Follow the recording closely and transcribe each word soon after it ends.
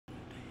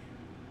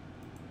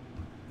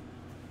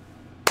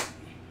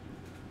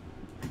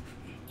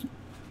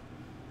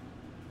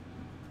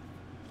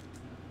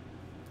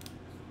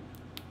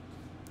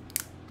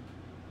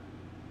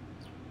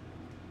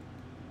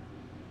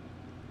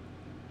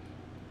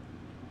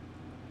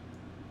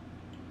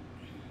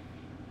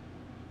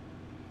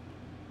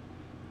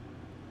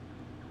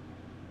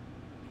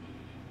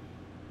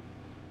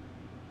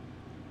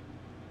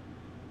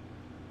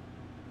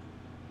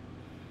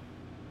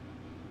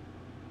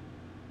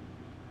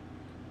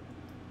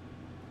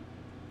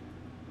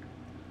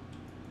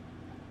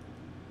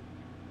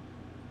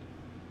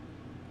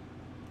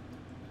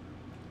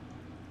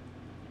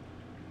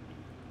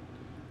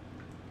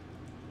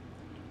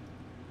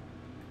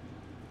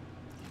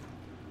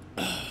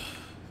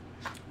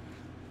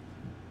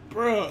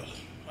Bruh,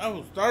 I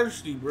was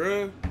thirsty,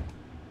 bruh.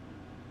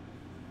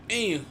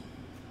 Damn.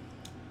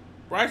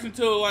 Bryson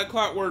Tiller like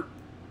Clockwork.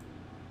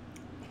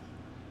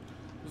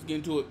 Let's get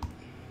into it.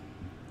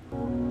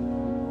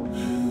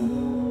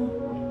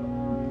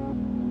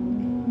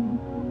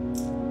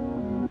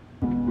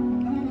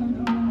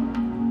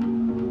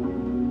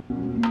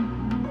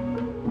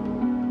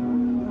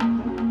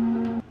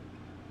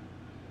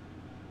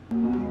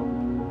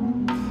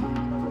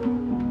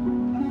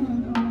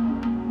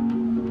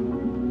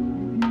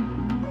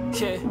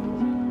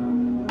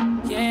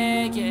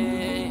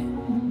 Yeah.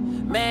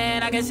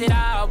 Man, I guess it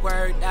all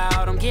worked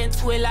out. I'm getting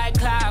to it like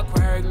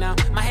clockwork now.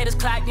 My head is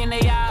clocked and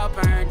they all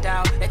burned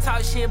out. They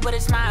talk shit, but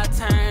it's my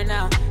turn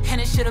now.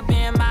 And it should have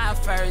been my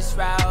first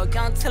route.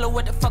 Young Tiller,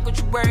 what the fuck was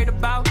you worried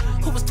about?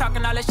 Who was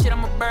talking all that shit?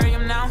 I'ma bury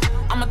him now.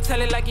 I'ma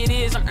tell it like it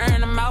is, I'm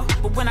earning them out.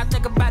 But when I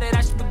think about it,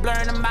 I should be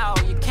blurring them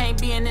out. You can't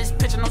be in this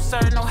picture, no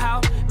sir, no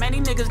how. Man,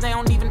 these niggas, they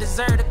don't even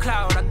deserve the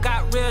cloud. I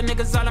got real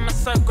niggas all in my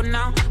circle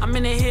now. I'm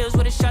in the hills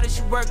with a shot that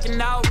she working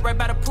out. Right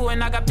by the pool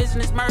and I got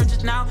business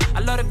mergers now.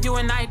 I love the view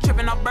and I ain't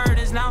tripping on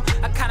burdens now.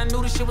 I kinda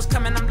knew this shit was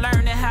coming, I'm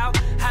learning how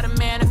to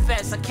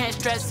manifest. I can't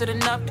stress it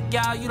enough,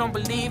 y'all. You don't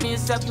believe in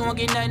yourself, you won't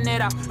get nothing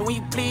at all. And when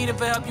you pleading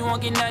for help, you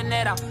won't get nothing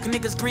at all. Cause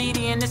niggas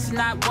greedy and this is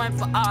not one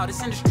for all.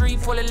 This industry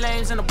full of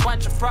lames and a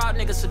bunch of fraud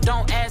niggas, so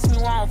don't ask me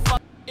why I don't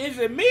fuck. Is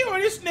it me or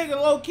this nigga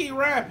low-key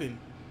rapping?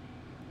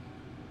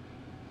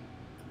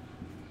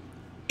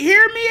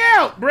 Hear me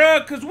out,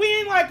 bruh, cause we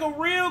in like a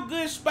real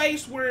good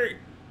space where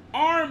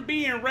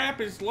R&B and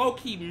rap is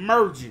low-key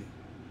merging.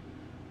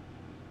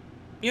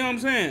 You know what I'm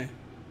saying?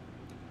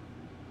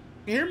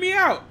 Hear me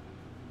out.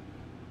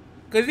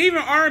 Cause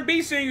even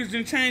R&B singers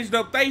done changed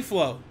up they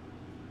flow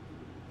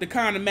to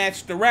kind of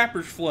match the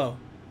rapper's flow.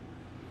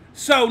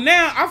 So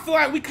now I feel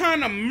like we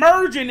kind of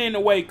merging in a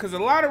way, cause a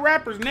lot of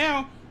rappers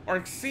now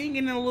are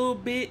singing a little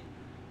bit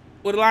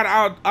with a lot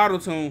of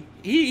auto-tune.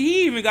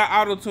 He even got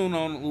auto-tune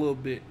on a little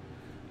bit.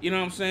 You know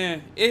what I'm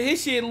saying?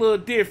 His shit a little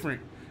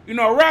different. You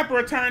know, a rapper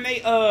will turn they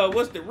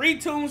what's the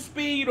retune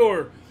speed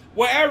or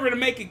whatever to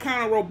make it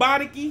kind of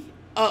robotic-y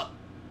up.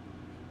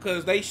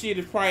 Cause they shit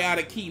is probably out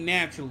of key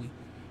naturally.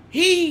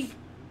 He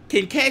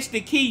can catch the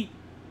key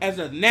as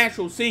a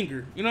natural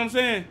singer. You know what I'm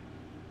saying?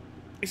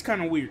 It's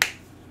kind of weird.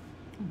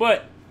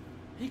 But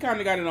he kind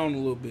of got it on a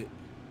little bit.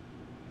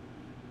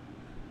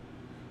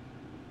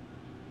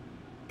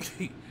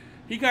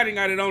 He kind of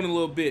got it on a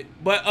little bit.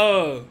 But,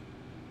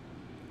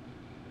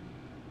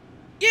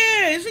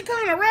 yeah, is he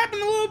kind of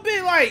rapping a little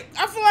bit? Like,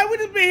 I feel like we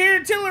just been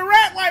hearing Tiller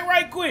rap, like,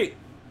 right quick.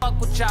 Fuck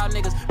with y'all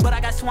niggas, but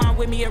I got Swan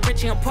with me and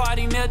Richie and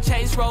Party, Mill,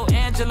 Chase Road,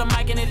 Angela,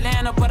 Mike in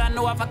Atlanta. But I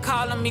know if I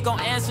call him, he gon'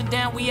 answer.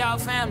 Damn, we all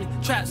family.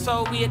 Trap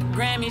soul, we at the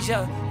Grammys,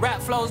 yeah. Rap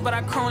flows, but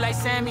I croon like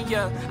Sammy,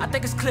 yeah. I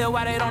think it's clear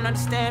why they don't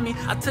understand me.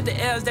 I took the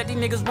L's that these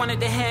niggas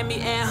wanted to hand me,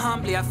 and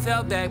humbly I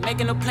fell back,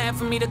 making a plan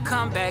for me to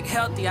come back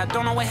healthy. I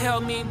don't know what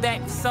held me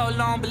back for so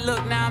long, but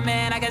look now,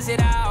 man, I guess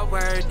it all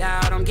worked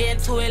out. I'm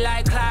getting to it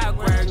like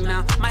clockwork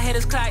now. My head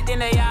is clocked, then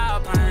they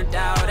all burned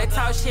out. They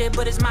talk shit,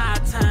 but it's my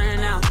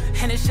turn now.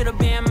 And it should have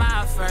been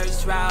my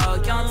first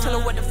route. Young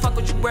Tiller, what the fuck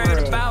was you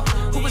worried about?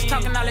 Who was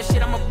talking all that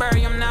shit? I'ma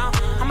bury him now.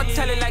 I'ma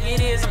tell it like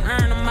it is, I'm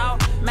earning them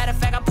out. Matter of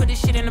fact, I put this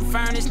shit in the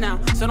furnace now.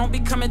 So don't be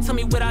coming to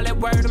me with all that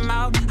word of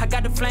mouth. I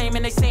got the flame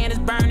and they saying it's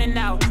burning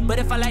out. But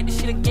if I like this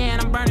shit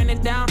again, I'm burning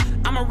it down.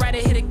 I'ma write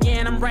a hit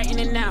again, I'm writing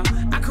it now.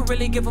 I could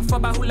really give a fuck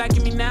about who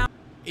liking me now.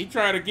 He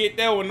tried to get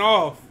that one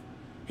off.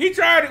 Why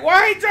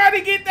he tried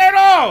to get that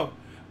off?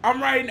 I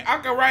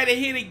can write a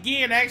hit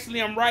again.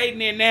 Actually, I'm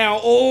writing it now.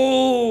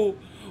 Oh,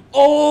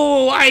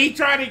 why he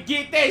trying to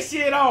get that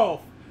shit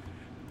off?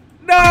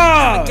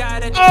 Nah.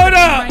 Hold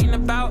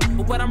up.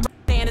 What I'm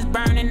saying is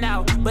burning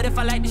out. But if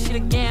I like this shit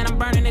again, I'm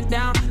burning it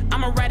down.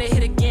 I'ma write a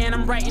hit again,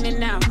 I'm writing it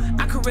now.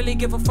 I could really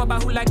give a fuck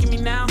about who liking me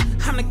now.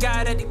 I'm the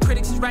guy that the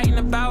critics is writing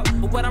about.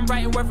 But what I'm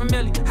writing worth a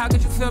million. How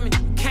could you feel me?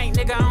 Can't,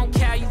 nigga, I don't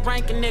care, you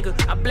ranking, nigga.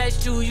 I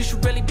blessed you, you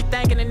should really be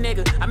thanking a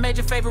nigga. I made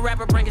your favorite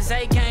rapper bring his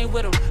A-game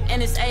with him.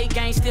 And his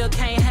A-game still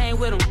can't hang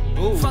with him.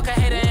 Ooh. Fuck a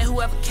hater and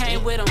whoever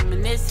came with him.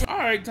 And this.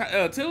 Alright,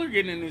 Tiller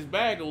getting in his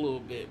bag a little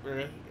bit,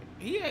 bro.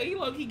 He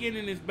low-key getting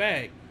in his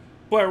bag.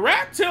 But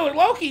rap Tiller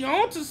low-key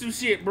onto some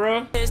shit,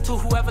 bro. It's to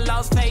whoever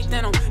lost faith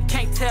in him.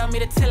 Can't tell me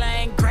that Tiller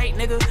ain't great,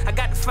 nigga. I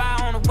got the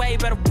fire on the way,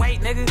 better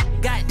wait, nigga.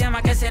 Goddamn,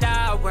 I guess it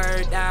all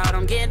worked out.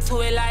 I'm getting to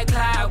it like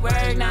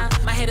clockwork now.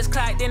 My head is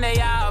clocked, then they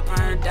all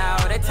burned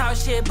out. They talk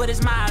shit, but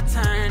it's my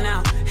turn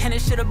now. And it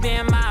should have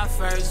been my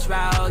first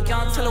route.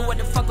 Young Tiller, what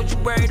the fuck was you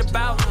worried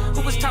about?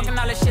 Who was talking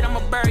all that shit?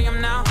 I'ma bury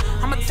him now.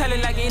 I'ma tell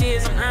it like it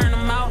is, I'm earning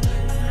them out.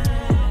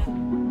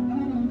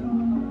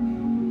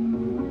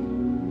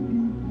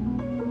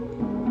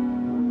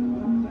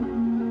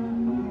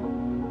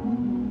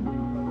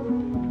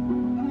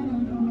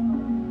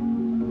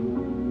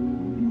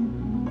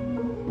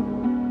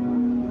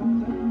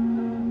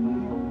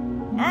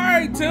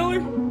 Alright,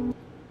 Tiller.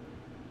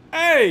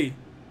 Hey,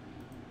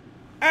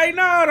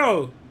 no,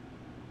 though.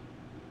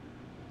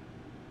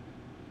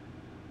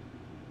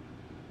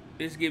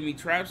 This give me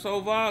trap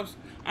soul vibes.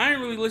 I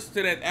ain't really listened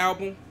to that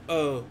album,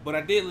 but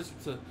I did listen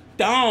to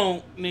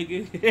don't,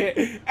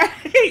 nigga.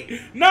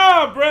 Hey,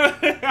 nah, bro.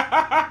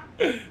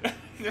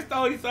 That's the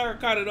only song I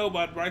kind of know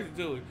about Bryson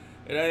Tiller.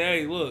 And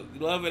hey, look,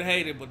 love it,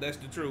 hate it, but that's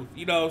the truth.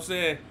 You know what I'm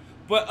saying?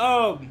 But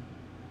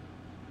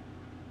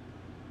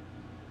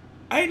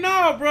hey,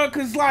 nah, bro,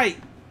 cause like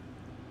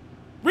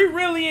we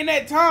really in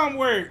that time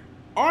where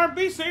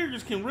R&B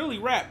singers can really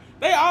rap.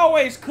 They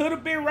always could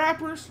have been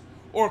rappers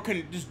or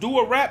can just do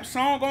a rap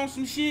song on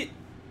some shit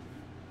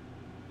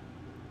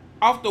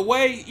off the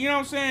way, you know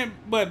what I'm saying?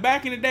 But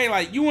back in the day,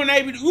 like you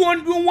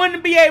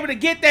wouldn't be able to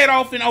get that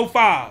off in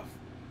 05.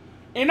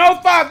 In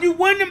 05, you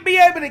wouldn't be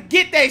able to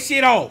get that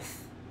shit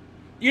off.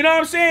 You know what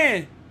I'm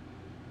saying?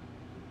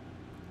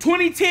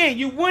 2010,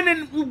 you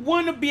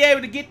wouldn't be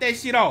able to get that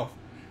shit off.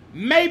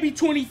 Maybe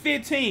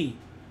 2015,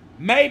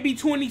 maybe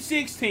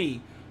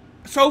 2016,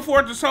 so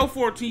forth and so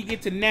forth till you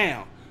get to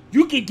now.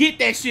 You can get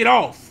that shit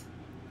off.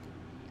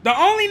 The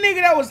only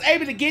nigga that was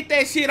able to get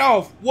that shit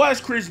off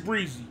was Chris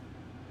Breezy.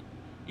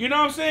 You know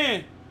what I'm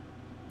saying?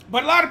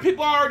 But a lot of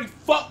people already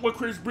fuck with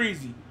Chris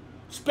Breezy.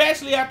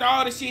 Especially after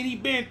all the shit he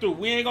been through.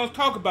 We ain't gonna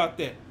talk about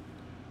that.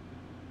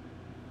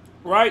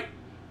 Right?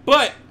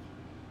 But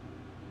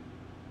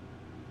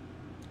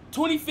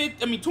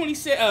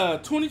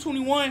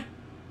 2021,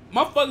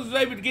 motherfuckers was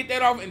able to get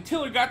that off, and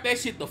Tiller got that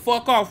shit the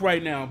fuck off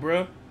right now,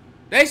 bro.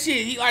 That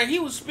shit, he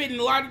was spitting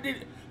a lot of this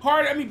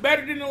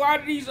better than a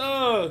lot of these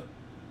some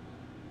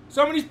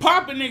of these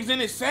poppin' niggas,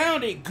 and it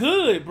sounded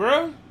good,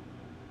 bro.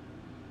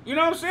 You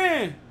know what I'm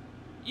saying?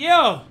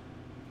 Yeah.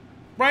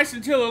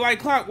 Bryson Tiller like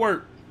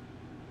Clockwork.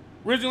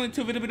 Originally,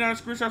 2 video down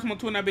the screenshots from my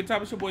Twitter. I've been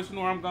top of your boy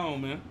Sonora. I'm gone,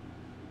 man.